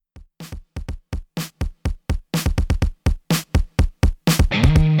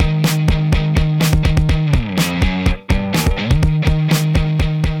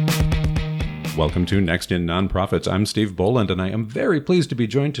Welcome to Next in Nonprofits. I'm Steve Boland, and I am very pleased to be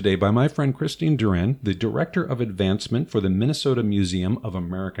joined today by my friend Christine Duran, the Director of Advancement for the Minnesota Museum of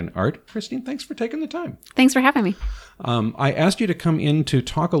American Art. Christine, thanks for taking the time. Thanks for having me. I asked you to come in to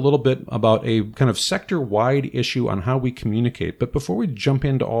talk a little bit about a kind of sector-wide issue on how we communicate. But before we jump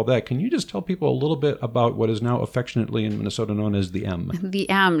into all that, can you just tell people a little bit about what is now affectionately in Minnesota known as the M? The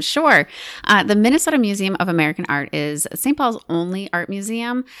M, sure. The Minnesota Museum of American Art is St. Paul's only art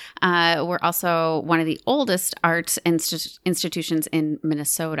museum. We're also one of the oldest art institutions in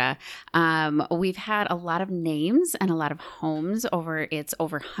Minnesota. We've had a lot of names and a lot of homes over its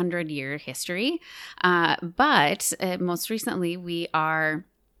over 100-year history. But most recently, we are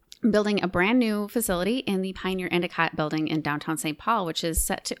building a brand new facility in the Pioneer Endicott building in downtown St. Paul, which is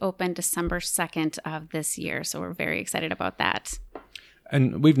set to open December 2nd of this year. So we're very excited about that.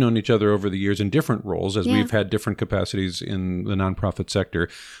 And we've known each other over the years in different roles as we've had different capacities in the nonprofit sector.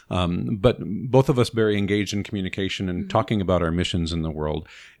 But both of us very engaged in communication and talking about our missions in the world.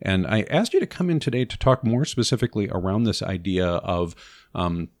 And I asked you to come in today to talk more specifically around this idea of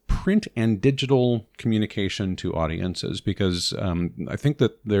print and digital communication to audiences, because I think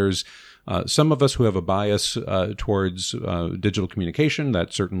that there's some of us who have a bias towards digital communication.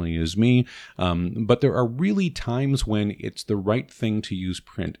 That certainly is me. But there are really times when it's the right thing to use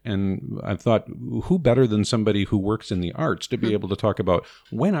print. And I thought, who better than somebody who works in the arts to be able to talk about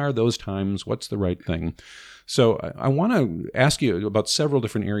when are those times, what's the right thing? So I want to ask you about several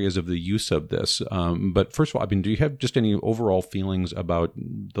different areas of the use of this. But first of all, do you have just any overall feelings about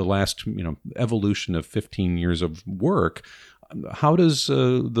the last, evolution of 15 years of work? How does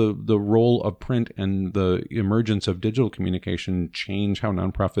the role of print and the emergence of digital communication change how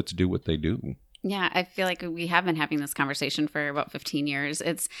nonprofits do what they do? Yeah, I feel like we have been having this conversation for about 15 years.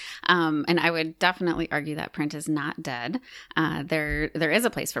 It's, and I would definitely argue that print is not dead. There is a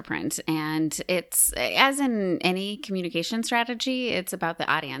place for print, and it's, as in any communication strategy, it's about the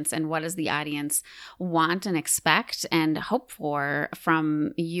audience and what does the audience want and expect and hope for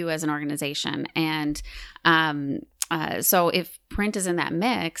from you as an organization. And so if print is in that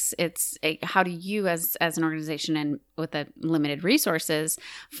mix, it's how do you as an organization and with the limited resources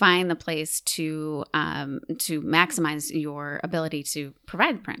find the place to maximize your ability to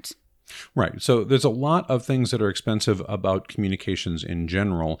provide print? Right. So there's a lot of things that are expensive about communications in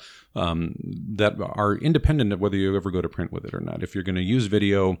general that are independent of whether you ever go to print with it or not. If you're going to use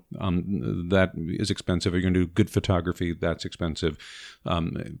video, that is expensive. If you're going to do good photography, that's expensive,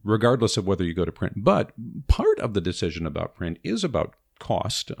 regardless of whether you go to print. But part of the decision about print is about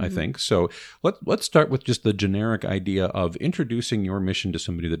cost, I think. So let's start with just the generic idea of introducing your mission to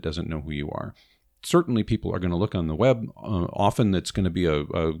somebody that doesn't know who you are. Certainly people are going to look on the web. Often it's going to be a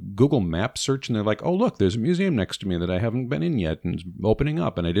Google Maps search, and they're like, oh, look, there's a museum next to me that I haven't been in yet, and it's opening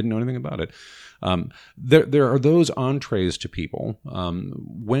up, and I didn't know anything about it. There are those entrees to people.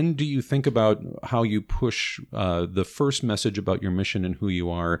 When do you think about how you push the first message about your mission and who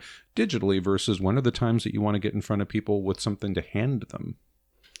you are digitally versus when are the times that you want to get in front of people with something to hand them?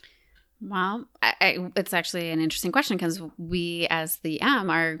 Well, it's actually an interesting question because we as the M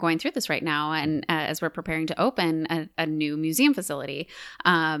are going through this right now, and as we're preparing to open a new museum facility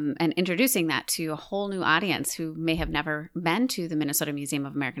and introducing that to a whole new audience who may have never been to the Minnesota Museum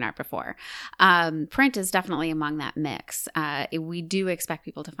of American Art before. Print is definitely among that mix. We do expect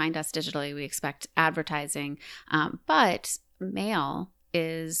people to find us digitally. We expect advertising, but mail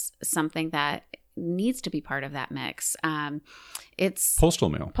is something that needs to be part of that mix. It's postal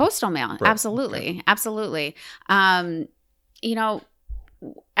mail. Right. Absolutely. Okay. Absolutely. As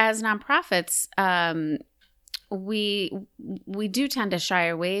nonprofits, we do tend to shy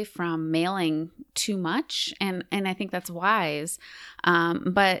away from mailing too much. And I think that's wise.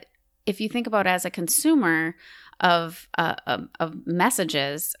 But if you think about it as a consumer of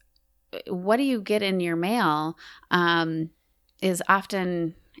messages, what do you get in your mail is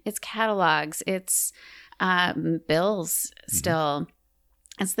often it's catalogs, it's bills still.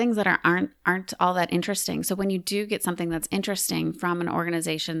 It's things that aren't all that interesting. So when you do get something that's interesting from an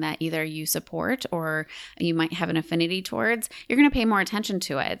organization that either you support or you might have an affinity towards, you're going to pay more attention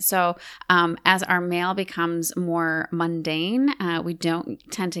to it. So as our mail becomes more mundane, we don't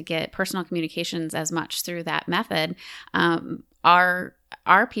tend to get personal communications as much through that method.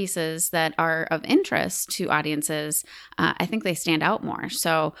 Our pieces that are of interest to audiences, I think they stand out more.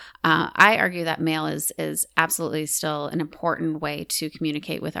 So I argue that mail is absolutely still an important way to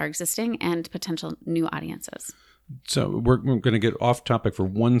communicate with our existing and potential new audiences. So we're going to get off topic for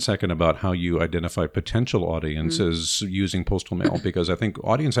 1 second about how you identify potential audiences using postal mail, because I think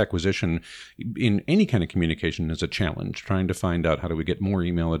audience acquisition in any kind of communication is a challenge, trying to find out how do we get more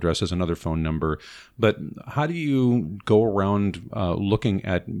email addresses, another phone number. But how do you go around looking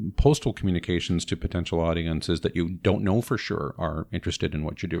at postal communications to potential audiences that you don't know for sure are interested in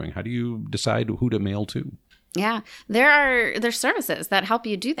what you're doing? How do you decide who to mail to? Yeah, there's services that help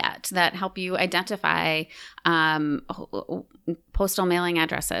you do that help you identify postal mailing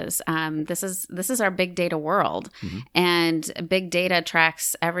addresses. This is our big data world, and big data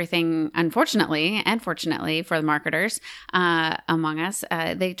tracks everything. Unfortunately, and fortunately for the marketers among us,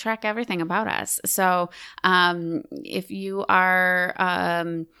 they track everything about us. So if you are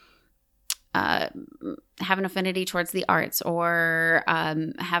have an affinity towards the arts, or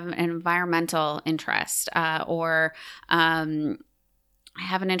have an environmental interest, or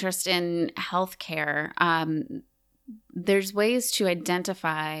have an interest in healthcare, there's ways to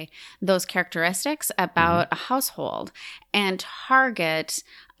identify those characteristics about a household and target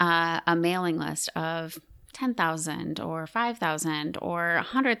a mailing list of 10,000 or 5,000 or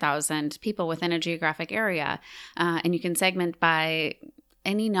 100,000 people within a geographic area. And you can segment by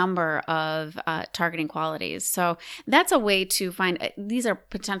any number of targeting qualities. So that's a way to find, these are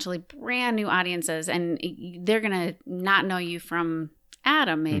potentially brand new audiences, and they're going to not know you from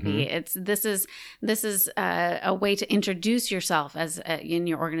Adam, maybe. This is a way to introduce yourself as in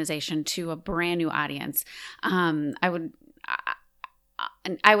your organization to a brand new audience.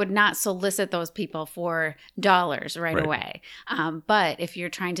 I would not solicit those people for dollars right away. But if you're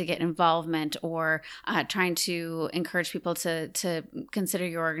trying to get involvement, or trying to encourage people to consider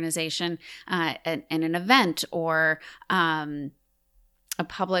your organization in an event, or a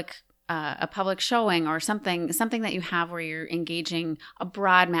public showing, or something that you have where you're engaging a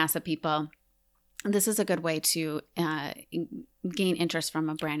broad mass of people, this is a good way to gain interest from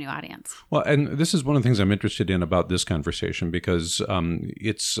a brand new audience. Well, and this is one of the things I'm interested in about this conversation, because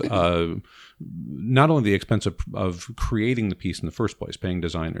it's not only the expense of creating the piece in the first place, paying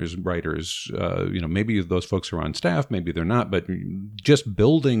designers, writers, maybe those folks are on staff, maybe they're not, but just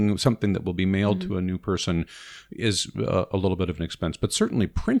building something that will be mailed to a new person is a little bit of an expense. But certainly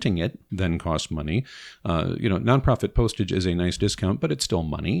printing it then costs money. Nonprofit postage is a nice discount, but it's still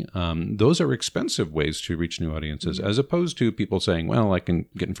money. Those are expensive ways to reach new audiences, as opposed to people saying, well, I can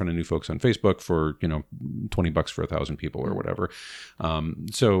get in front of new folks on Facebook for, $20 for 1,000 people or whatever.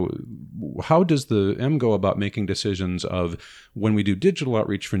 So how does the M go about making decisions of, when we do digital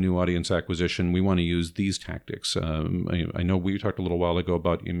outreach for new audience acquisition, we want to use these tactics? I know we talked a little while ago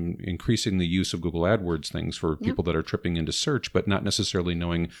about increasing the use of Google AdWords things for people that are tripping into search, but not necessarily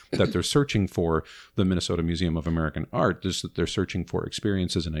knowing that they're searching for the Minnesota Museum of American Art, just that they're searching for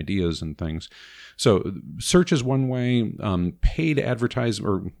experiences and ideas and things. So search is one way. Paid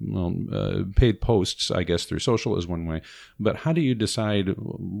paid posts, I guess, through social is one way. But how do you decide,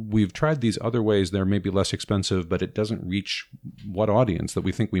 we've tried these other ways, they're maybe less expensive, but it doesn't reach what audience that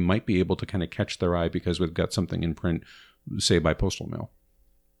we think we might be able to kind of catch their eye because we've got something in print, say by postal mail?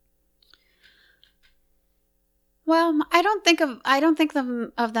 Well, I don't think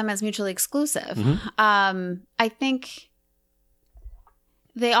of them as mutually exclusive. I think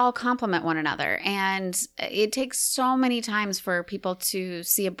they all complement one another, and it takes so many times for people to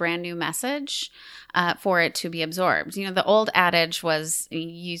see a brand new message for it to be absorbed. The old adage was,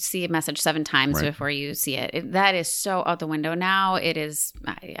 you see a message 7 times before you see it. That is so out the window now. It is,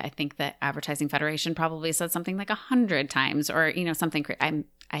 I think that Advertising Federation probably said something like 100 times, or something.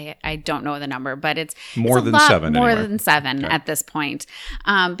 I don't know the number, but it's more than 7 at this point,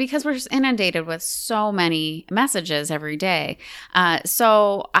 because we're inundated with so many messages every day. So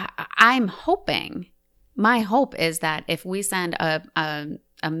I'm hoping, my hope is that if we send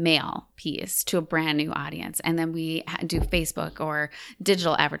a mail piece to a brand new audience, and then we do Facebook or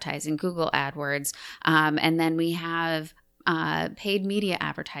digital advertising, Google AdWords, and then we have paid media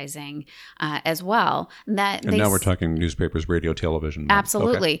advertising as well. Now we're talking newspapers, radio, television.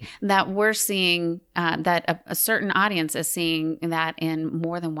 Absolutely. Okay. That we're seeing that a certain audience is seeing that in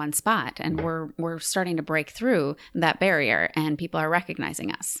more than one spot, and we're starting to break through that barrier, and people are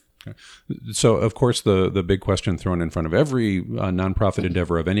recognizing us. Okay. So, of course, the big question thrown in front of every nonprofit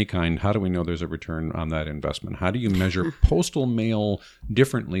endeavor of any kind, how do we know there's a return on that investment? How do you measure postal mail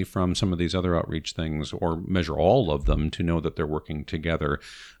differently from some of these other outreach things, or measure all of them to know that they're working together?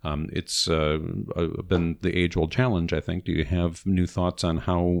 It's been the age-old challenge, I think. Do you have new thoughts on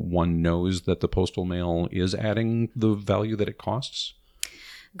how one knows that the postal mail is adding the value that it costs?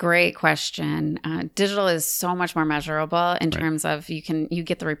 Great question. Digital is so much more measurable in terms of you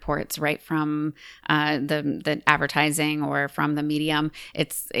get the reports right from the advertising or from the medium.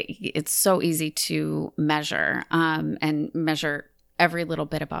 It's so easy to measure and measure every little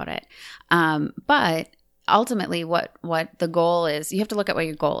bit about it. But ultimately, what the goal is, you have to look at what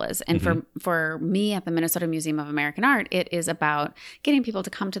your goal is. And for me at the Minnesota Museum of American Art, it is about getting people to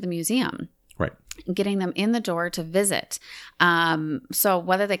come to the museum. Right. Getting them in the door to visit. So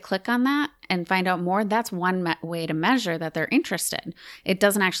whether they click on that and find out more, that's one way to measure that they're interested. It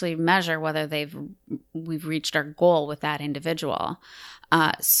doesn't actually measure whether we've reached our goal with that individual.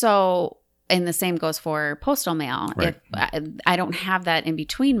 And the same goes for postal mail. Right. If I don't have that in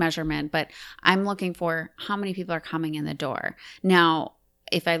between measurement, but I'm looking for how many people are coming in the door. Now,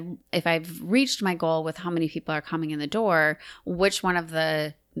 if I've reached my goal with how many people are coming in the door, which one of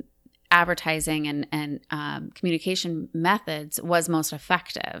the advertising and communication methods was most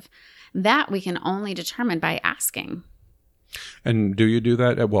effective, that we can only determine by asking. And do you do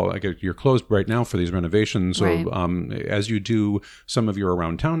that? Well, you're closed right now for these renovations. So Right. As you do some of your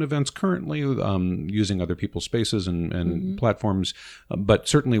around town events currently, using other people's spaces and platforms, but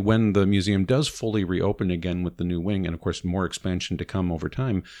certainly when the museum does fully reopen again with the new wing, and of course more expansion to come over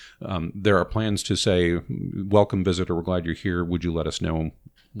time, there are plans to say, welcome visitor, we're glad you're here. Would you let us know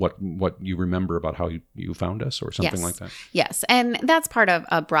what you remember about how you found us or something like that? Yes. And that's part of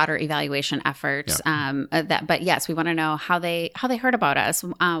a broader evaluation effort. Yeah. But yes, we want to know how they heard about us,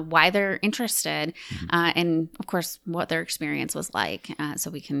 why they're interested, and of course, what their experience was like, so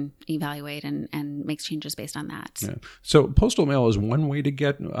we can evaluate and make changes based on that. Yeah. So postal mail is one way to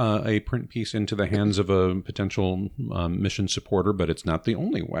get a print piece into the hands of a potential mission supporter, but it's not the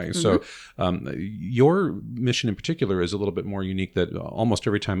only way. So your mission in particular is a little bit more unique, that almost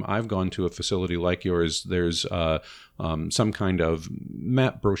every time I've gone to a facility like yours, there's some kind of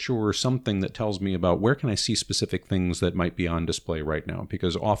map, brochure, something that tells me about where can I see specific things that might be on display right now.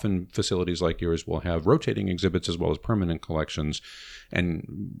 Because often facilities like yours will have rotating exhibits as well as permanent collections.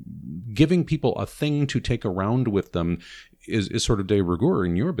 And giving people a thing to take around with them is sort of de rigueur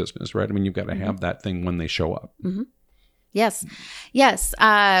in your business, right? I mean, you've got to have that thing when they show up. Mm-hmm. Yes.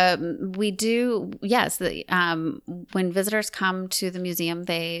 We do. Yes. When visitors come to the museum,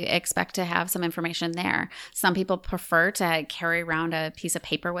 they expect to have some information there. Some people prefer to carry around a piece of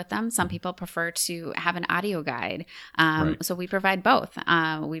paper with them. Some people prefer to have an audio guide. Right. So we provide both.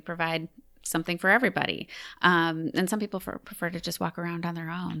 We provide something for everybody. And some people prefer to just walk around on their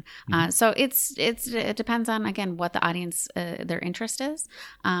own. So it depends on, again, what the audience, their interest is.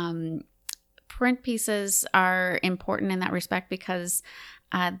 Print pieces are important in that respect because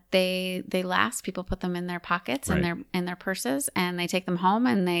they last. People put them in their pockets and in their purses, and they take them home,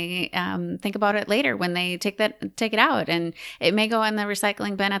 and they think about it later when they take it out. And it may go in the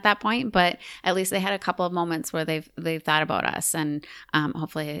recycling bin at that point, but at least they had a couple of moments where they've thought about us, and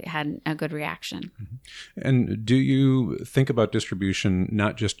hopefully had a good reaction. And do you think about distribution,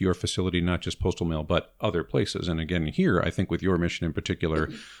 not just your facility, not just postal mail, but other places? And again, here, I think with your mission in particular,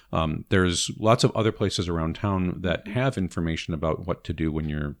 there's lots of other places around town that have information about what to do when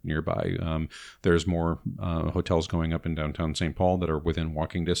you're nearby. There's more hotels going up in downtown St. Paul that are within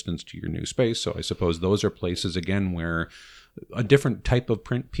walking distance to your new space. So I suppose those are places, again, where a different type of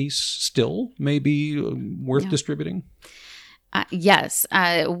print piece still may be worth distributing. Yes.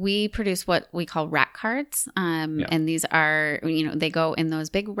 We produce what we call rack cards. And these are, they go in those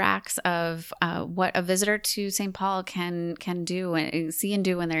big racks of what a visitor to St. Paul can do and see and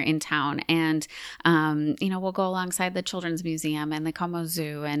do when they're in town. And, we'll go alongside the Children's Museum and the Como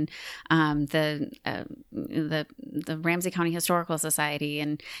Zoo and the Ramsey County Historical Society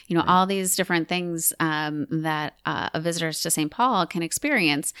and, all these different things that visitors to St. Paul can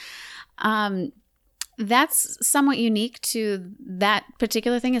experience. That's somewhat unique to that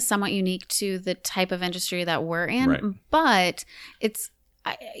particular thing, is somewhat unique to the type of industry that we're in, but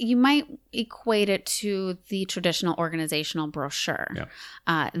you might equate it to the traditional organizational brochure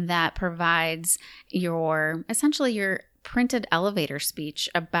that provides essentially your printed elevator speech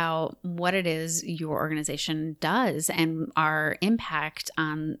about what it is your organization does and our impact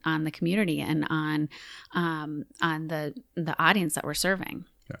on the community and on the audience that we're serving.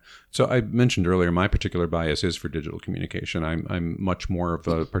 So I mentioned earlier, my particular bias is for digital communication. I'm much more of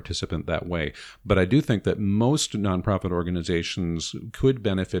a participant that way. But I do think that most nonprofit organizations could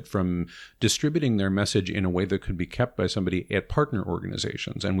benefit from distributing their message in a way that could be kept by somebody at partner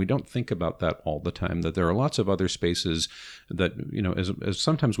organizations. And we don't think about that all the time, that there are lots of other spaces that, as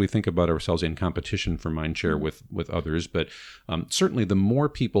sometimes we think about ourselves in competition for mindshare with others. But certainly the more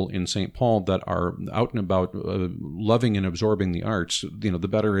people in St. Paul that are out and about loving and absorbing the arts, the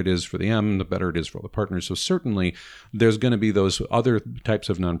better better it is for the M, the better it is for all the partners. So certainly there's going to be those other types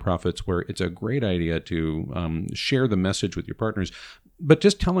of nonprofits where it's a great idea to share the message with your partners. But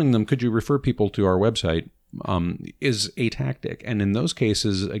just telling them, could you refer people to our website, is a tactic. And in those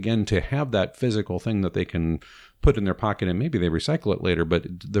cases, again, to have that physical thing that they can put in their pocket and maybe they recycle it later, but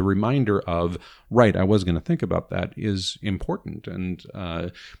the reminder of, right, I was going to think about that is important and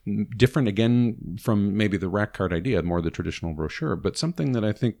different, again, from maybe the rack card idea, more the traditional brochure, but something that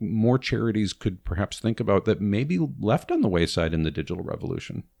I think more charities could perhaps think about that may be left on the wayside in the digital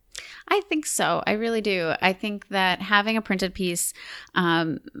revolution. I think so. I really do. I think that having a printed piece,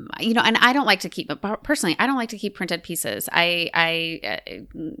 and I don't like to keep, personally, I don't like to keep printed pieces. I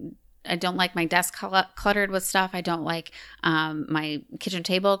don't like my desk cluttered with stuff. I don't like my kitchen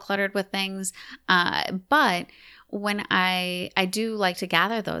table cluttered with things. But when I do like to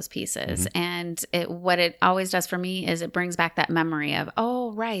gather those pieces, and what it always does for me is it brings back that memory of,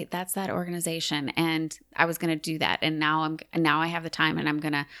 oh, right, that's that organization, and I was going to do that, and now I have the time, and I'm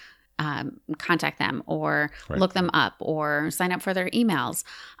going to contact them or look them up or sign up for their emails.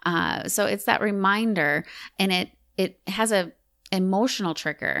 So it's that reminder, and it has a emotional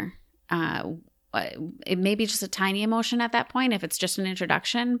trigger. It may be just a tiny emotion at that point if it's just an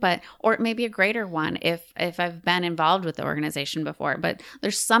introduction, or it may be a greater one if I've been involved with the organization before. But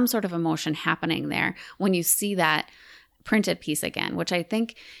there's some sort of emotion happening there when you see that printed piece again, which I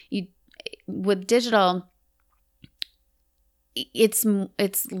think with digital, it's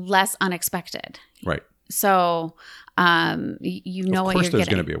less unexpected. Right. So what you're getting. Of course there's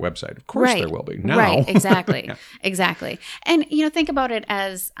going to be a website. Of course there will be. Now. Right, exactly. Yeah. Exactly. And, think about it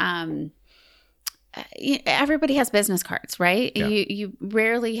as everybody has business cards, right? Yeah. You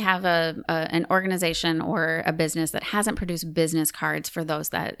rarely have an organization or a business that hasn't produced business cards for those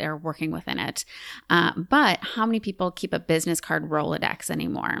that are working within it. But how many people keep a business card Rolodex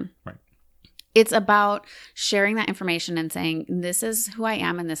anymore? Right. It's about sharing that information and saying, this is who I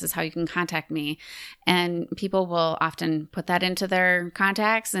am and this is how you can contact me. And people will often put that into their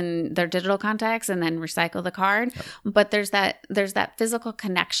contacts and their digital contacts and then recycle the card. Yep. But there's that physical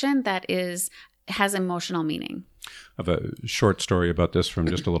connection that has emotional meaning. I have a short story about this from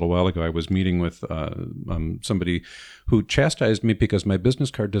just a little while ago. I was meeting with somebody who chastised me because my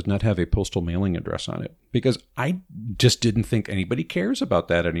business card does not have a postal mailing address on it, because I just didn't think anybody cares about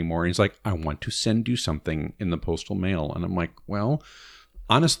that anymore. He's like, I want to send you something in the postal mail. And I'm like, well,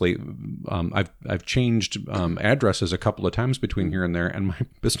 honestly, I've changed addresses a couple of times between here and there, and my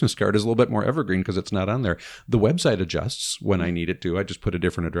business card is a little bit more evergreen because it's not on there. The website adjusts when I need it to. I just put a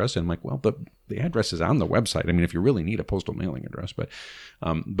different address in. I'm like, well, the address is on the website. I mean, if you really need a postal mailing address, but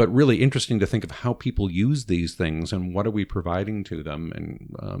really interesting to think of how people use these things and what are we providing to them.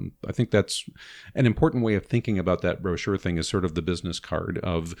 And I think that's an important way of thinking about that brochure thing, is sort of the business card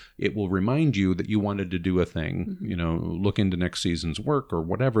of, it will remind you that you wanted to do a thing, look into next season's work or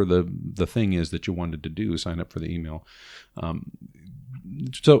whatever the thing is that you wanted to do, sign up for the email.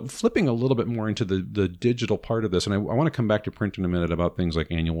 So flipping a little bit more into the digital part of this, and I want to come back to print in a minute about things like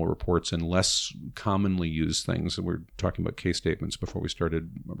annual reports and less commonly used things. We're talking about case statements before we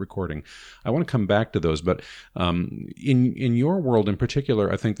started recording. I want to come back to those, but in your world in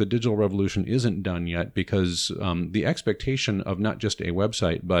particular, I think the digital revolution isn't done yet, because the expectation of not just a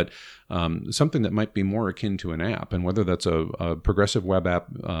website, but something that might be more akin to an app, and whether that's a progressive web app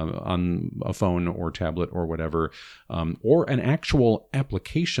on a phone or tablet or whatever, or an actual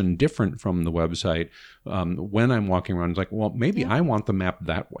application different from the website, when I'm walking around, it's like, well, maybe I want the map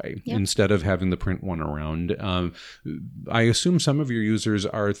that way instead of having the print one around. I assume some of your users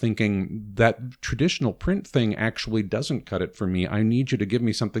are thinking that traditional print thing actually doesn't cut it for me. I need you to give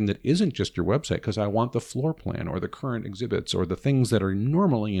me something that isn't just your website, because I want the floor plan or the current exhibits or the things that are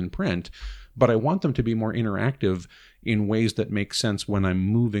normally in print, but I want them to be more interactive in ways that make sense when I'm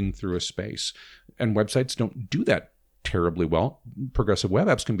moving through a space. And websites don't do that terribly well. Progressive web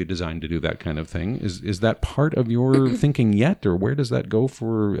apps can be designed to do that kind of thing. Is that part of your thinking yet, or where does that go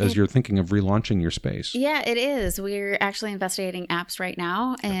as you're thinking of relaunching your space? Yeah, it is. We're actually investigating apps right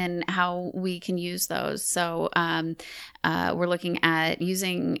now and how we can use those. So we're looking at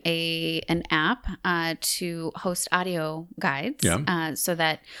using an app to host audio guides, so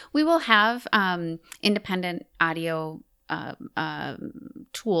that we will have independent audio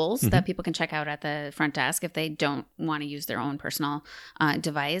tools that people can check out at the front desk if they don't want to use their own personal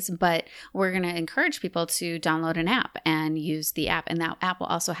device. But we're going to encourage people to download an app and use the app. And that app will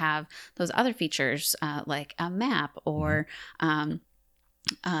also have those other features like a map or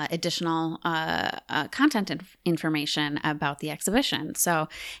additional content information about the exhibition. So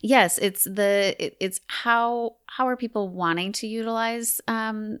yes, it's how are people wanting to utilize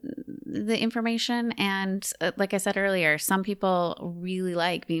the information, and like I said earlier, some people really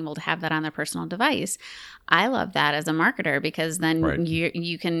like being able to have that on their personal device. I love that as a marketer because then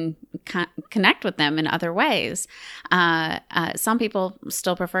you can connect with them in other ways. Some people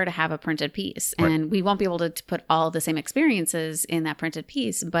still prefer to have a printed piece, and we won't be able to put all the same experiences in that printed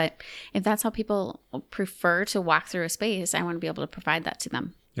piece. But if that's how people prefer to walk through a space, I want to be able to provide that to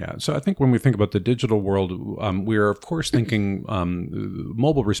them. Yeah. So I think when we think about the digital world, we are, of course, thinking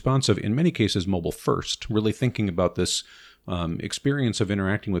mobile responsive, in many cases, mobile first, really thinking about this experience of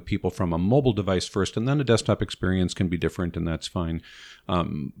interacting with people from a mobile device first, and then a desktop experience can be different, and that's fine.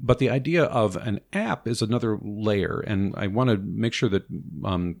 But the idea of an app is another layer, and I want to make sure that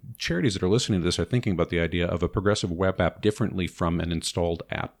charities that are listening to this are thinking about the idea of a progressive web app differently from an installed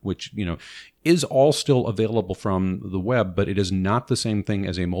app, which, is all still available from the web, but it is not the same thing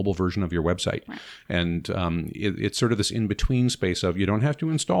as a mobile version of your website. Right. And it's sort of this in-between space of you don't have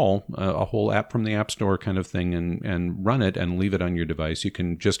to install a whole app from the App Store kind of thing and run it and leave it on your device. You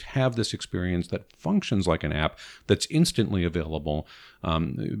can just have this experience that functions like an app that's instantly available,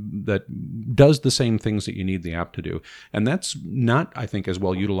 that does the same things that you need the app to do. And that's not, I think, as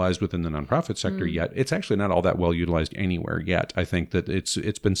well utilized within the nonprofit sector yet. It's actually not all that well utilized anywhere yet. I think that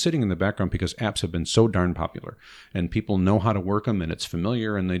it's been sitting in the background because apps have been so darn popular and people know how to work them and it's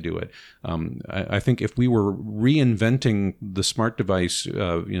familiar and they do it. I think if we were reinventing the smart device,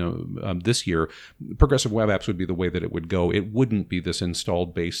 this year, progressive web apps would be the way that it would go. It wouldn't be this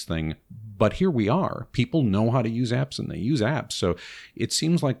installed base thing. But here we are. People know how to use apps and they use apps. So it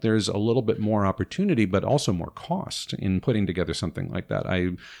seems like there's a little bit more opportunity, but also more cost in putting together something like that.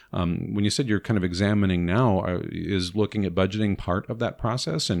 When you said you're kind of examining now, is looking at budgeting part of that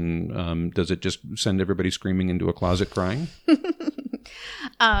process? And does it just send everybody screaming into a closet crying?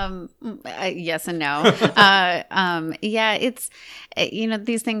 Yes and no. Yeah, it's,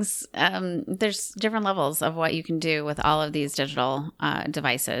 these things, there's different levels of what you can do with all of these digital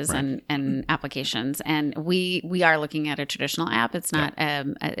devices and applications. And we are looking at a traditional app. It's not,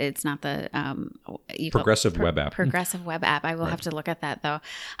 it's not the progressive web app. Progressive web app. I will have to look at that though,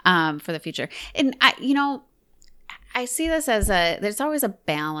 for the future. And I see this as there's always a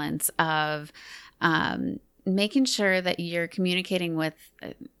balance of, making sure that you're communicating with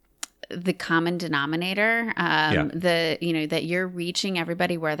the common denominator, that you're reaching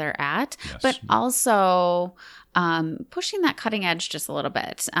everybody where they're at, but also pushing that cutting edge just a little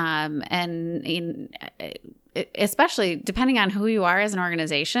bit. Especially depending on who you are as an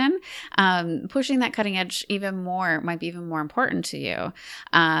organization, pushing that cutting edge even more might be even more important to you.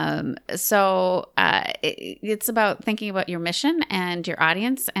 So it's about thinking about your mission and your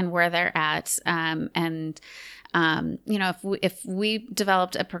audience and where they're at. If we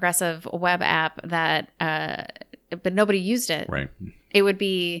developed a progressive web app that, but nobody used it, it would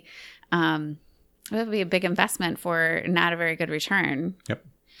be a big investment for not a very good return. Yep.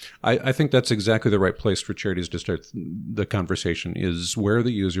 I think that's exactly the right place for charities to start the conversation is where are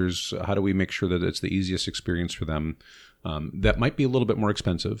the users? How do we make sure that it's the easiest experience for them? That might be a little bit more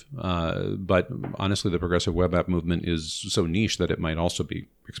expensive, but honestly, the progressive web app movement is so niche that it might also be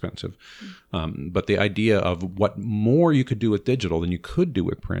expensive. But the idea of what more you could do with digital than you could do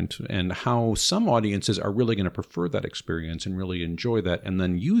with print and how some audiences are really going to prefer that experience and really enjoy that and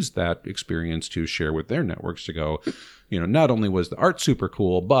then use that experience to share with their networks to go, not only was the art super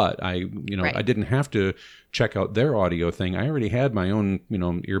cool, but I didn't have to check out their audio thing. I already had my own,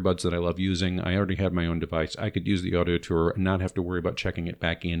 earbuds that I love using. I already had my own device. I could use the audio tour and not have to worry about checking it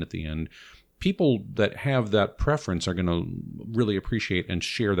back in at the end. People that have that preference are going to really appreciate and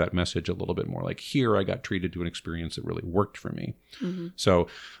share that message a little bit more. Like here, I got treated to an experience that really worked for me. Mm-hmm. So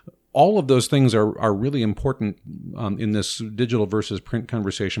all of those things are really important in this digital versus print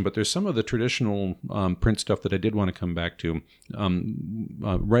conversation, but there's some of the traditional print stuff that I did want to come back to.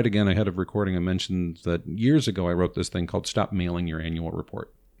 Right again, ahead of recording, I mentioned that years ago I wrote this thing called Stop Mailing Your Annual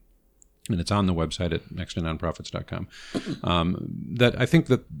Report. And it's on the website at nexttononprofits.com. That I think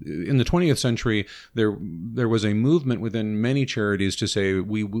that in the 20th century, there was a movement within many charities to say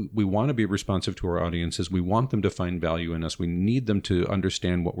we want to be responsive to our audiences. We want them to find value in us. We need them to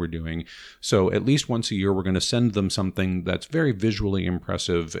understand what we're doing. So at least once a year, we're going to send them something that's very visually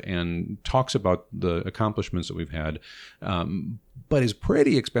impressive and talks about the accomplishments that we've had. but is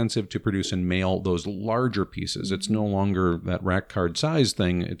pretty expensive to produce and mail those larger pieces. It's no longer that rack card size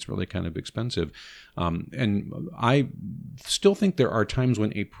thing. It's really kind of expensive. And I still think there are times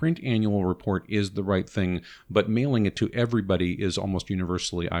when a print annual report is the right thing, but mailing it to everybody is almost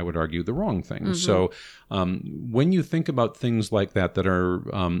universally, I would argue, the wrong thing. So when you think about things like that are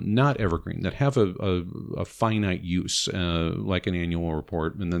not evergreen, that have a finite use, like an annual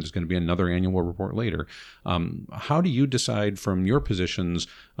report, and then there's going to be another annual report later, how do you decide from your positions,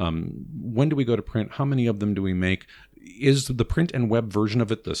 when do we go to print? How many of them do we make? Is the print and web version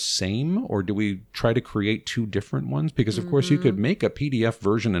of it the same, or do we try to create two different ones? Because, of course, you could make a PDF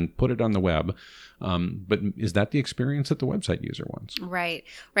version and put it on the web, but is that the experience that the website user wants? Right.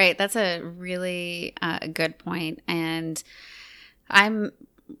 That's a really good point. And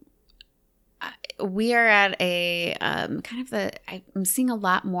we are at a I'm seeing a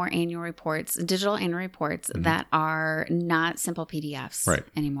lot more annual reports, digital annual reports that are not simple PDFs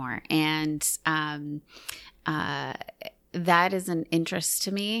anymore. And that is an interest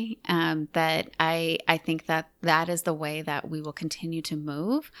to me, that I think that is the way that we will continue to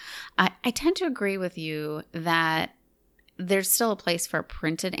move. I tend to agree with you that there's still a place for a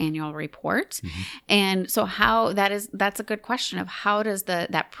printed annual report. And so that's a good question of how does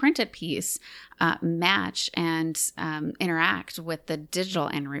that printed piece match and interact with the digital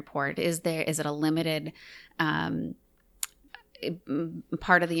annual report? Is it a limited part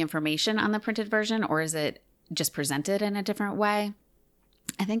of the information on the printed version, or is it just presented in a different way?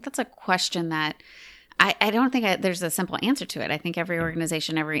 I think that's a question that I don't think there's a simple answer to it. I think every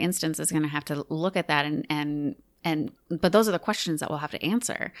organization, every instance is going to have to look at that but those are the questions that we'll have to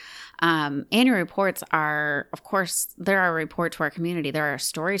answer. Annual reports are, of course, they're a report to our community. They're a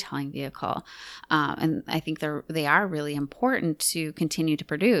storytelling vehicle. And I think they are really important to continue to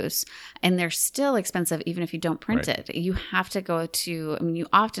produce. And they're still expensive even if you don't print it. You have to you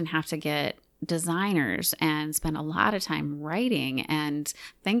often have to get designers and spend a lot of time writing and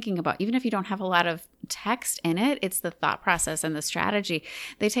thinking about, even if you don't have a lot of text in it, it's the thought process and the strategy.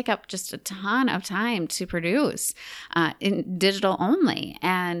 They take up just a ton of time to produce in digital only.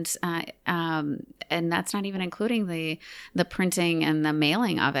 And that's not even including the printing and the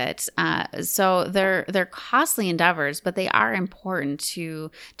mailing of it. So they're costly endeavors, but they are important to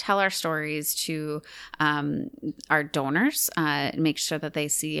tell our stories to our donors, make sure that they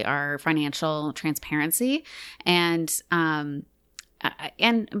see our financial transparency, and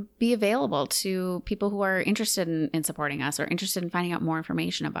be available to people who are interested in supporting us or interested in finding out more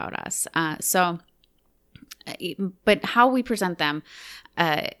information about us. But how we present them,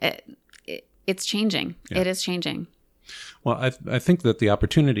 it's changing. Yeah. It is changing. Well, I think that the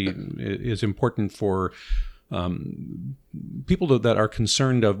opportunity is important for people that are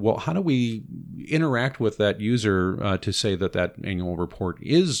concerned of, well, how do we interact with that user to say that annual report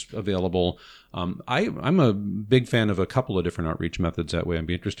is available? I'm a big fan of a couple of different outreach methods that way. I'd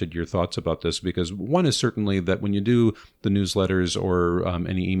be interested in your thoughts about this, because one is certainly that when you do the newsletters or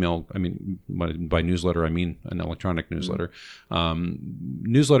any email, I mean, by newsletter, I mean an electronic newsletter,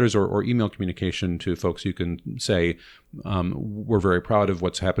 newsletters or email communication to folks, you can say, we're very proud of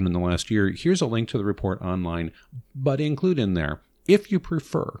what's happened in the last year. Here's a link to the report online, but include in there, if you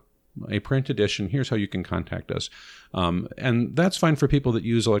prefer a print edition, here's how you can contact us. And that's fine for people that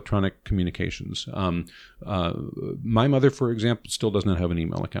use electronic communications. My mother, for example, still does not have an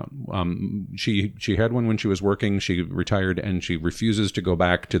email account. She had one when she was working. She retired, and she refuses to go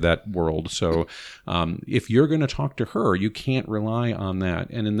back to that world. So if you're going to talk to her, you can't rely on that.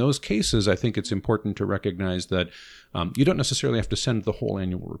 And in those cases, I think it's important to recognize that you don't necessarily have to send the whole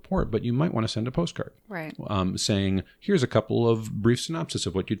annual report, but you might want to send a postcard, right? Saying, here's a couple of brief synopsis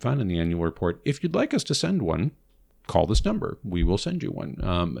of what you'd find in the annual report. If you'd like us to send one, call this number. We will send you one.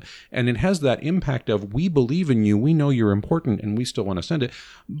 And it has that impact of, we believe in you, we know you're important, and we still want to send it.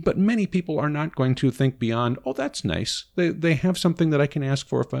 But many people are not going to think beyond, oh, that's nice. They have something that I can ask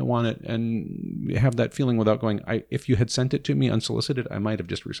for if I want it, and have that feeling without going, if you had sent it to me unsolicited, I might have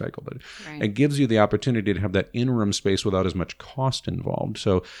just recycled it. Right. It gives you the opportunity to have that interim space without as much cost involved.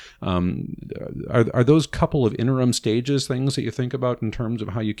 So are those couple of interim stages things that you think about in terms of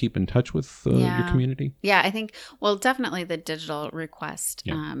how you keep in touch with your community? Yeah, I think, well, definitely the digital request.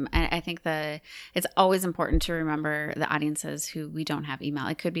 Yeah. I think it's always important to remember the audiences who we don't have email.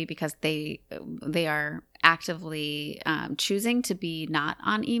 It could be because they are actively choosing to be not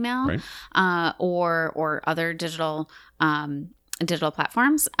on email, right. Or other digital digital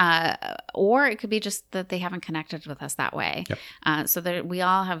platforms, or it could be just that they haven't connected with us that way. Yep. So that we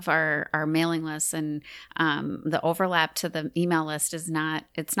all have our mailing lists, and the overlap to the email list is not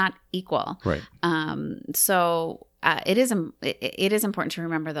equal. Right. So it is important to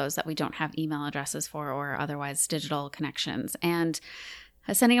remember those that we don't have email addresses for, or otherwise digital connections. And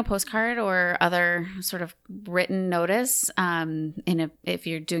sending a postcard or other sort of written notice, if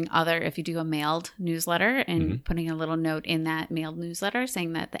you do a mailed newsletter and putting a little note in that mailed newsletter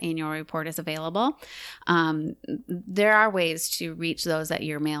saying that the annual report is available, there are ways to reach those that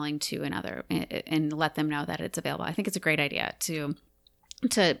you're mailing to and let them know that it's available. I think it's a great idea to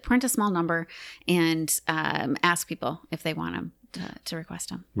print a small number and ask people if they want them. To request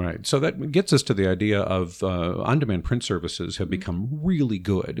them. Right. So that gets us to the idea of on-demand print services have become really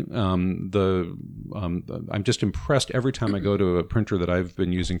good. I'm just impressed every time I go to a printer that I've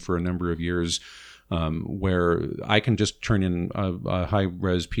been using for a number of years, where I can just turn in a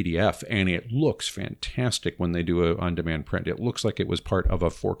high-res PDF and it looks fantastic when they do an on-demand print. It looks like it was part of a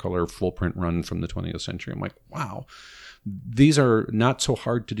 4-color full print run from the 20th century. I'm like, wow. These are not so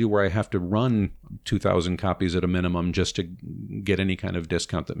hard to do where I have to run 2,000 copies at a minimum just to get any kind of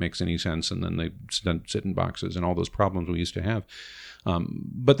discount that makes any sense. And then they sit in boxes and all those problems we used to have.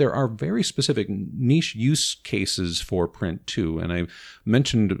 But there are very specific niche use cases for print too. And I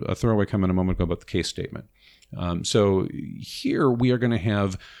mentioned a throwaway comment a moment ago about the case statement. So here we are going to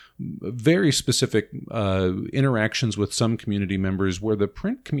have very specific interactions with some community members where the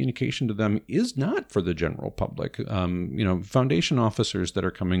print communication to them is not for the general public. Foundation officers that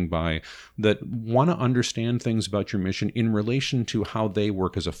are coming by that want to understand things about your mission in relation to how they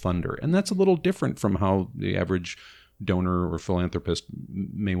work as a funder. And that's a little different from how the average donor or philanthropist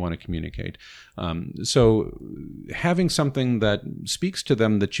may want to communicate. So having something that speaks to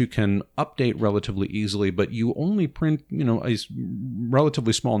them that you can update relatively easily, but you only print, a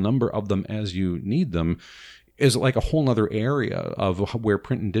relatively small number of them as you need them, is like a whole other area of where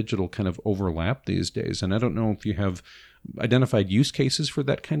print and digital kind of overlap these days. And I don't know if you have identified use cases for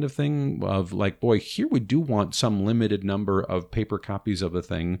that kind of thing of like, boy, here we do want some limited number of paper copies of a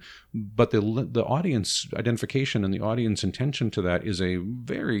thing, but the audience identification and the audience intention to that is a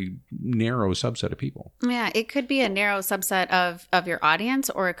very narrow subset of people. Yeah, it could be a narrow subset of your audience,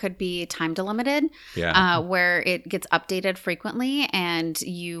 or it could be time delimited, where it gets updated frequently and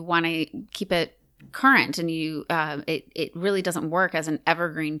you want to keep it current, and it really doesn't work as an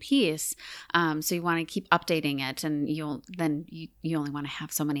evergreen piece, so you want to keep updating it, and you only want to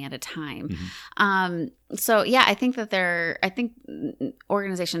have so many at a time. So yeah, I think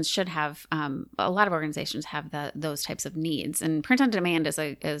organizations should have a lot of organizations have those types of needs, and print on demand is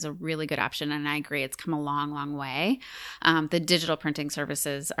a really good option. And I agree, it's come a long way. The digital printing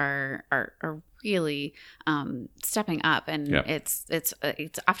services are really stepping up, and it's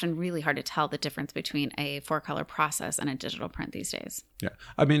often really hard to tell the difference between a 4-color process and a digital print these days. Yeah,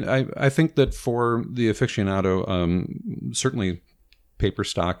 I mean, I think that for the aficionado, certainly paper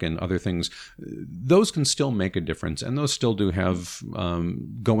stock and other things, those can still make a difference, and those still do have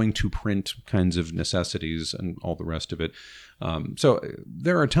going to print kinds of necessities and all the rest of it. So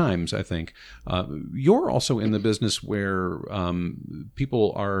there are times, I think, you're also in the business where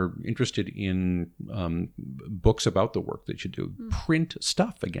people are interested in books about the work that you do. Print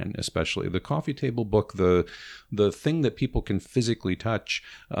stuff, again, especially. The coffee table book, the thing that people can physically touch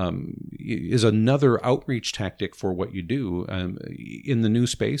is another outreach tactic for what you do. In the new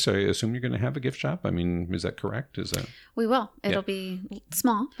space, I assume you're going to have a gift shop. I mean, is that correct? We will. It'll be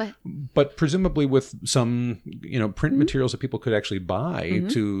small, but presumably with some print materials that people could actually buy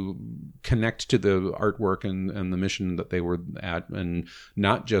to connect to the artwork and the mission that they were at, and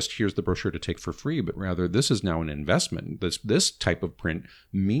not just here's the brochure to take for free, but rather this is now an investment. This type of print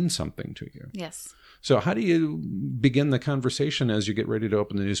means something to you. Yes. So how do you begin the conversation as you get ready to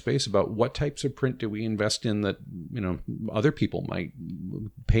open the new space about what types of print do we invest in that other people might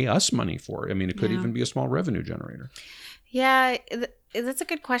pay us money for? I mean, it could even be a small revenue generator. Yeah, that's a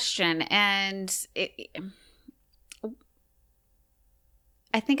good question. And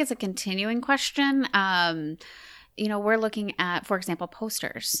I think it's a continuing question. We're looking at, for example,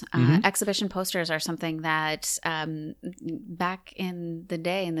 posters. Exhibition posters are something that back in the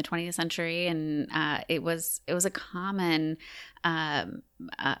day, in the 20th century, and it was a common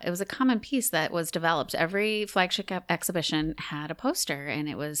piece that was developed. Every flagship exhibition had a poster, and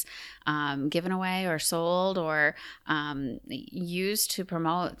it was given away or sold or used to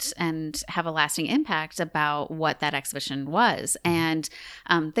promote and have a lasting impact about what that exhibition was. And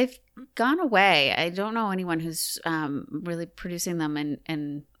they've gone away. I don't know anyone who's really producing them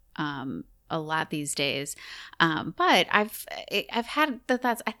in a lot these days. But I've had the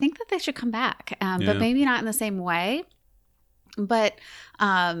thoughts. I think that they should come back, but maybe not in the same way. But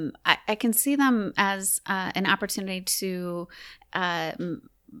I can see them as an opportunity to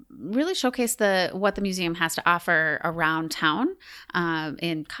really showcase what the museum has to offer around town,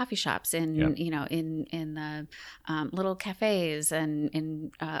 in coffee shops, in the little cafes, and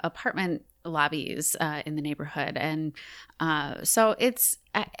in apartment lobbies in the neighborhood. And so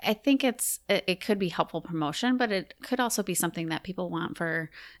I think it could be helpful promotion, but it could also be something that people want for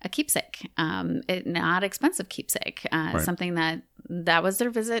a keepsake, not expensive keepsake, something that was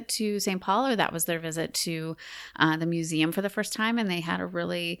their visit to St. Paul, or that was their visit to the museum for the first time, and they had a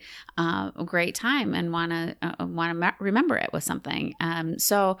really great time and want to remember it with something.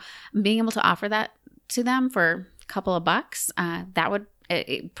 So being able to offer that to them for a couple of bucks, that would,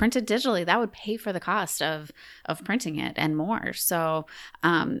 printed digitally, that would pay for the cost of printing it and more. So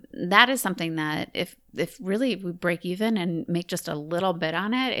that is something that if really we break even and make just a little bit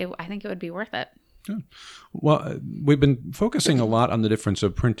on it, I think it would be worth it. Yeah. Well, we've been focusing a lot on the difference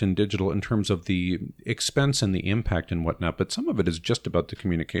of print and digital in terms of the expense and the impact and whatnot, but some of it is just about the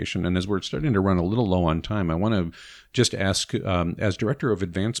communication. And as we're starting to run a little low on time, I want to just ask, as Director of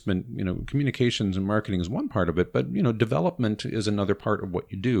Advancement, communications and marketing is one part of it, but, development is another part of what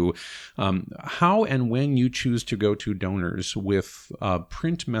you do. How and when you choose to go to donors with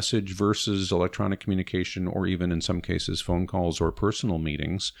print message versus electronic communication, or even in some cases phone calls or personal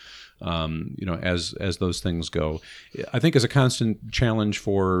meetings, as those things go, I think is a constant challenge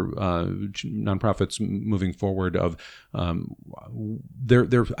for nonprofits moving forward.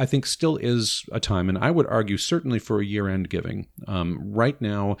 There I think still is a time, and I would argue certainly for a year-end giving. Right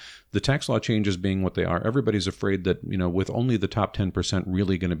now, the tax law changes being what they are, everybody's afraid that with only the top 10%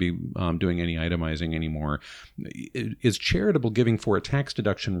 really going to be doing any itemizing anymore. Is charitable giving for a tax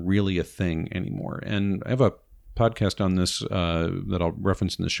deduction really a thing anymore? And I have a podcast on this that I'll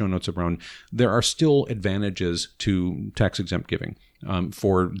reference in the show notes around. There are still advantages to tax-exempt giving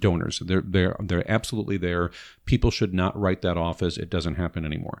for donors. They're absolutely there. People should not write that off as it doesn't happen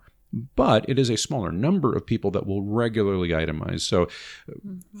anymore. But it is a smaller number of people that will regularly itemize. So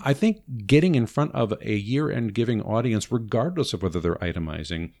I think getting in front of a year-end giving audience, regardless of whether they're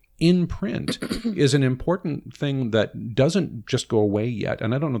itemizing, in print is an important thing that doesn't just go away yet,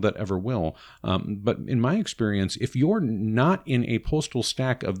 and I don't know that ever will. But in my experience, if you're not in a postal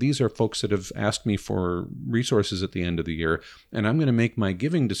stack of these are folks that have asked me for resources at the end of the year, and I'm going to make my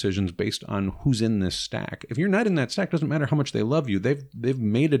giving decisions based on who's in this stack. If you're not in that stack, doesn't matter how much they love you. They've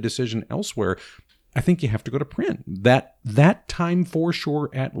made a decision elsewhere. I think you have to go to print that time for sure,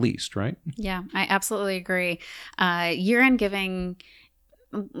 at least, right? Yeah, I absolutely agree. Year-end giving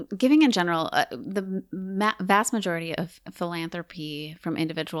in general, the vast majority of philanthropy from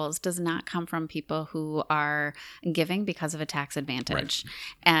individuals does not come from people who are giving because of a tax advantage.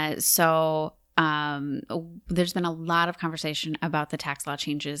 Right. So there's been a lot of conversation about the tax law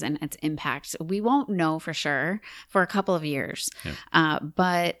changes and its impact. We won't know for sure for a couple of years. Yeah.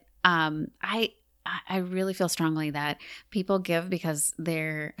 But I really feel strongly that people give because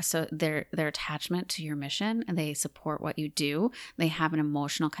their attachment to your mission, and they support what you do. They have an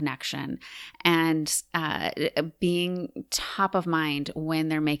emotional connection, and being top of mind when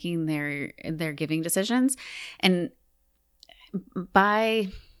they're making their giving decisions. And by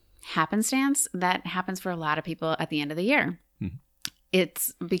happenstance, that happens for a lot of people at the end of the year.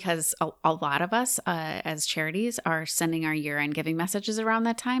 It's because a lot of us as charities are sending our year-end giving messages around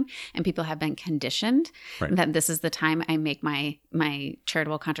that time, and people have been conditioned that this is the time I make my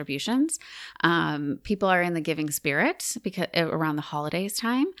charitable contributions. People are in the giving spirit because around the holidays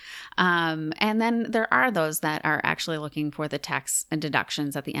time, and then there are those that are actually looking for the tax and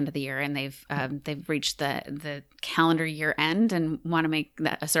deductions at the end of the year, and they've reached the calendar year end and want to make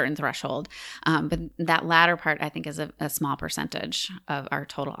that a certain threshold. But that latter part, I think, is a small percentage of our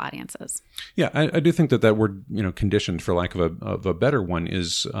total audiences. Yeah, I do think that word, conditioned, for lack of a better one,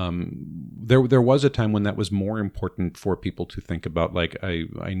 is there was a time when that was more important for people to think about, like,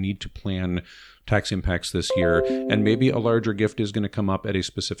 I need to plan tax impacts this year, and maybe a larger gift is going to come up at a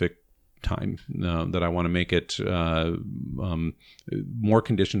specific time that I want to make it more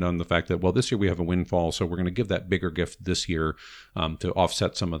conditioned on the fact that, well, this year we have a windfall, so we're going to give that bigger gift this year to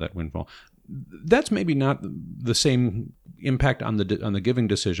offset some of that windfall. That's maybe not the same impact on the giving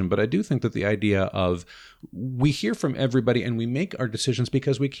decision, but I do think that the idea of we hear from everybody and we make our decisions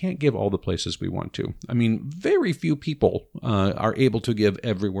because we can't give all the places we want to. I mean, very few people are able to give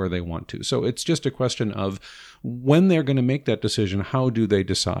everywhere they want to. So it's just a question of when they're going to make that decision, how do they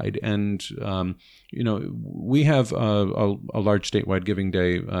decide? And we have a large statewide Giving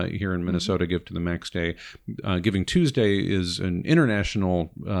Day here in Minnesota, Give to the Max Day. Giving Tuesday is an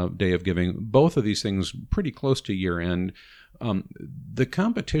international day of giving. Both of these things pretty close to year end. The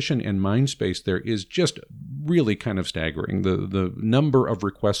competition in Mindspace there is just really kind of staggering. The number of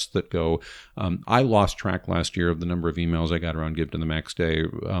requests that go. I lost track last year of the number of emails I got around Give to the Max Day.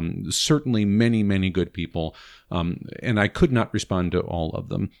 Certainly many, many good people. And I could not respond to all of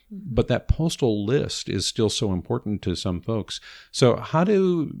them. But that postal list is still so important to some folks. So how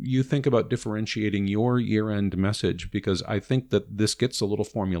do you think about differentiating your year-end message? Because I think that this gets a little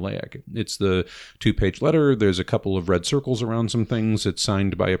formulaic. It's the 2-page letter. There's a couple of red circles around some things. It's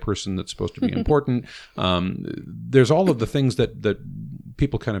signed by a person that's supposed to be important. There's all of the things that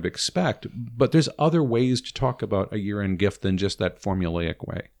people kind of expect, but there's other ways to talk about a year-end gift than just that formulaic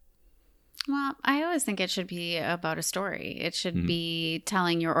way. Well, I always think it should be about a story. It should be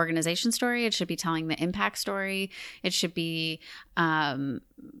telling your organization story. It should be telling the impact story. It should be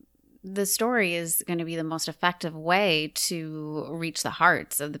the story is going to be the most effective way to reach the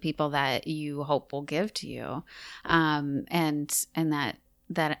hearts of the people that you hope will give to you. And that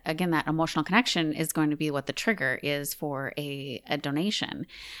again, that emotional connection is going to be what the trigger is for a donation.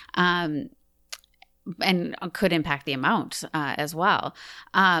 And could impact the amount as well.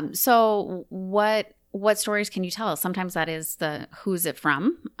 So what stories can you tell? Sometimes that is the who's it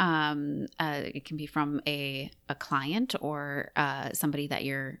from. It can be from a client or somebody that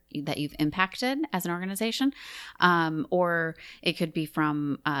you've impacted as an organization, or it could be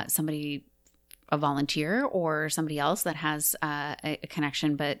from somebody, a volunteer or somebody else that has a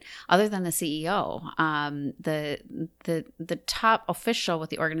connection. But other than the CEO, the top official with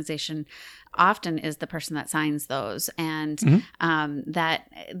the organization often is the person that signs those. And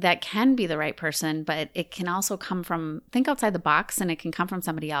that can be the right person, but it can also come from, think outside the box, and it can come from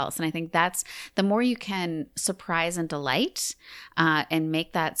somebody else. And I think that's the more you can surprise and delight and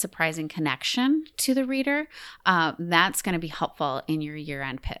make that surprising connection to the reader, that's going to be helpful in your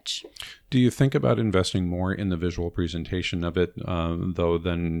year-end pitch. Do you think about investing more in the visual presentation of it, though,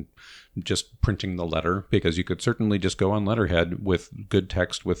 than just printing the letter? Because you could certainly just go on letterhead with good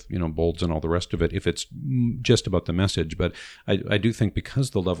text with, bolds and all the rest of it if it's just about the message. But I do think because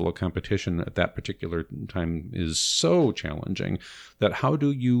the level of competition at that particular time is so challenging, that how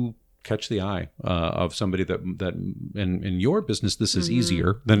do you catch the eye of somebody that in your business, this is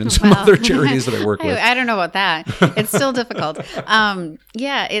easier than in some other charities that I work with. I don't know about that. It's still difficult.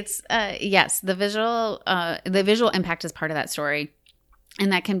 It's yes, the visual impact is part of that story.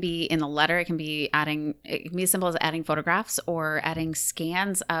 And that can be in the letter. It can be as simple as adding photographs or adding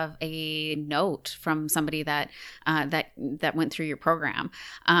scans of a note from somebody that went through your program.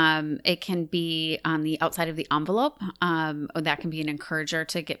 It can be on the outside of the envelope. That can be an encourager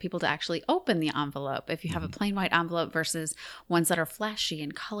to get people to actually open the envelope. If you have a plain white envelope versus ones that are flashy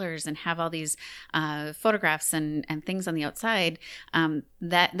and colors and have all these photographs and things on the outside,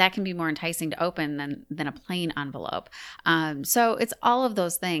 that can be more enticing to open than a plain envelope. So it's all of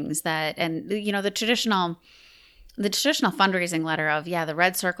those things the traditional fundraising letter of the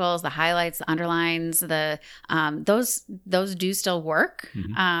red circles, the highlights, the underlines, those do still work.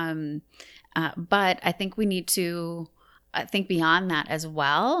 But I think we need to think beyond that as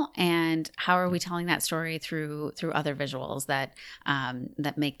well. And how are we telling that story through other visuals that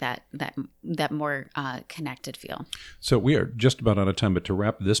make that more connected feel? So we are just about out of time, but to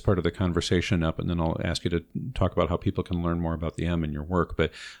wrap this part of the conversation up, and then I'll ask you to talk about how people can learn more about the M in your work.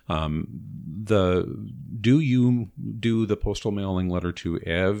 But do you do the postal mailing letter to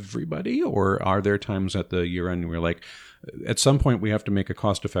everybody, or are there times at the year end where you're like, at some point we have to make a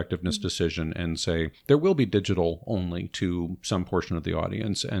cost effectiveness decision and say there will be digital only to some portion of the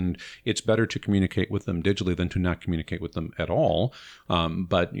audience, and it's better to communicate with them digitally than to not communicate with them at all.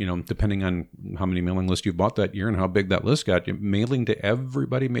 But depending on how many mailing lists you've bought that year and how big that list got, mailing to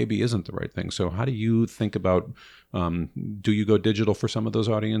everybody maybe isn't the right thing. So how do you think about, do you go digital for some of those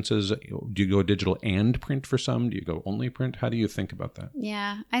audiences? Do you go digital and print for some? Do you go only print? How do you think about that?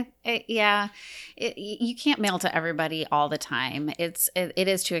 You can't mail to everybody all the time. It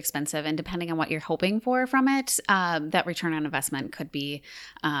is too expensive, and depending on what you're hoping for from it, that return on investment could be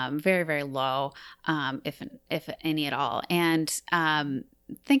very, very low, if any at all. And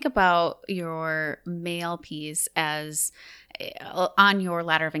think about your mail piece as on your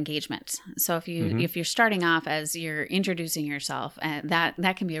ladder of engagement. So if you're starting off as you're introducing yourself,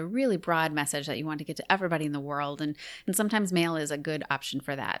 that can be a really broad message that you want to get to everybody in the world, and sometimes mail is a good option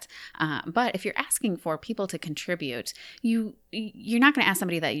for that. But if you're asking for people to contribute, you're not going to ask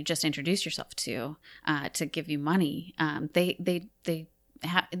somebody that you just introduced yourself to give you money. They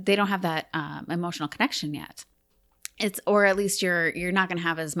don't have that emotional connection yet. Or at least you're not going to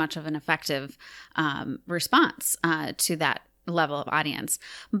have as much of an effective response to that level of audience.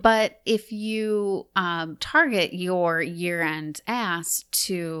 But if you target your year-end ask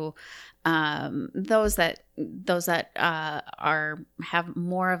to those that have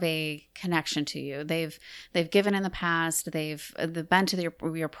more of a connection to you, they've given in the past, they've been to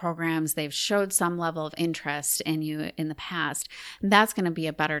your programs, they've showed some level of interest in you in the past, that's going to be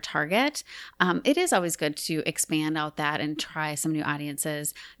a better target. It is always good to expand out that and try some new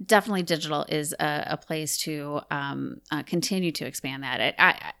audiences. Definitely digital is a place to continue to expand that.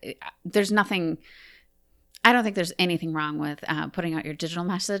 I don't think there's anything wrong with putting out your digital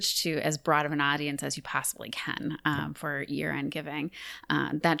message to as broad of an audience as you possibly can for year-end giving.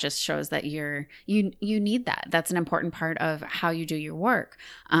 That just shows that you need that. That's an important part of how you do your work.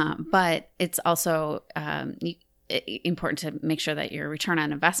 But it's also important to make sure that your return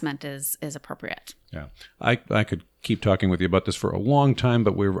on investment is appropriate. Yeah, I could keep talking with you about this for a long time,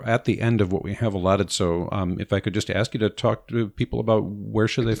 but we're at the end of what we have allotted. So if I could just ask you to talk to people about where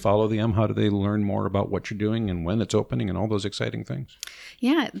should they follow the M? How do they learn more about what you're doing and when it's opening and all those exciting things?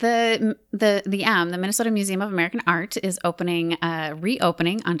 Yeah, the M, the Minnesota Museum of American Art, is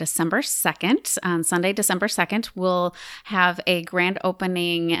reopening on December 2nd. On Sunday, December 2nd, we'll have a grand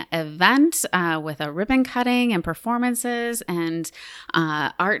opening event with a ribbon cutting and performances and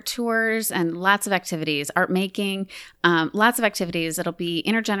art tours and lots of activities, art making. Lots of activities. It'll be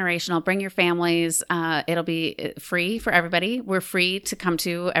intergenerational. Bring your families. It'll be free for everybody. We're free to come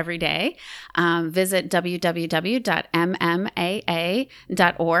to every day. Visit www.mmaa.org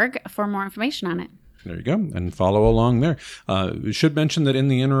for more information on it. There you go. And follow along there. We should mention that in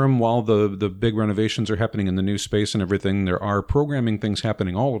the interim, while the big renovations are happening in the new space and everything, there are programming things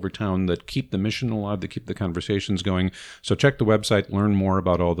happening all over town that keep the mission alive, that keep the conversations going. So check the website, learn more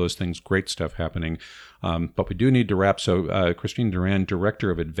about all those things. Great stuff happening. But we do need to wrap. So Christine Duran, Director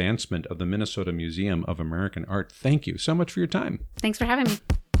of Advancement of the Minnesota Museum of American Art, thank you so much for your time. Thanks for having me.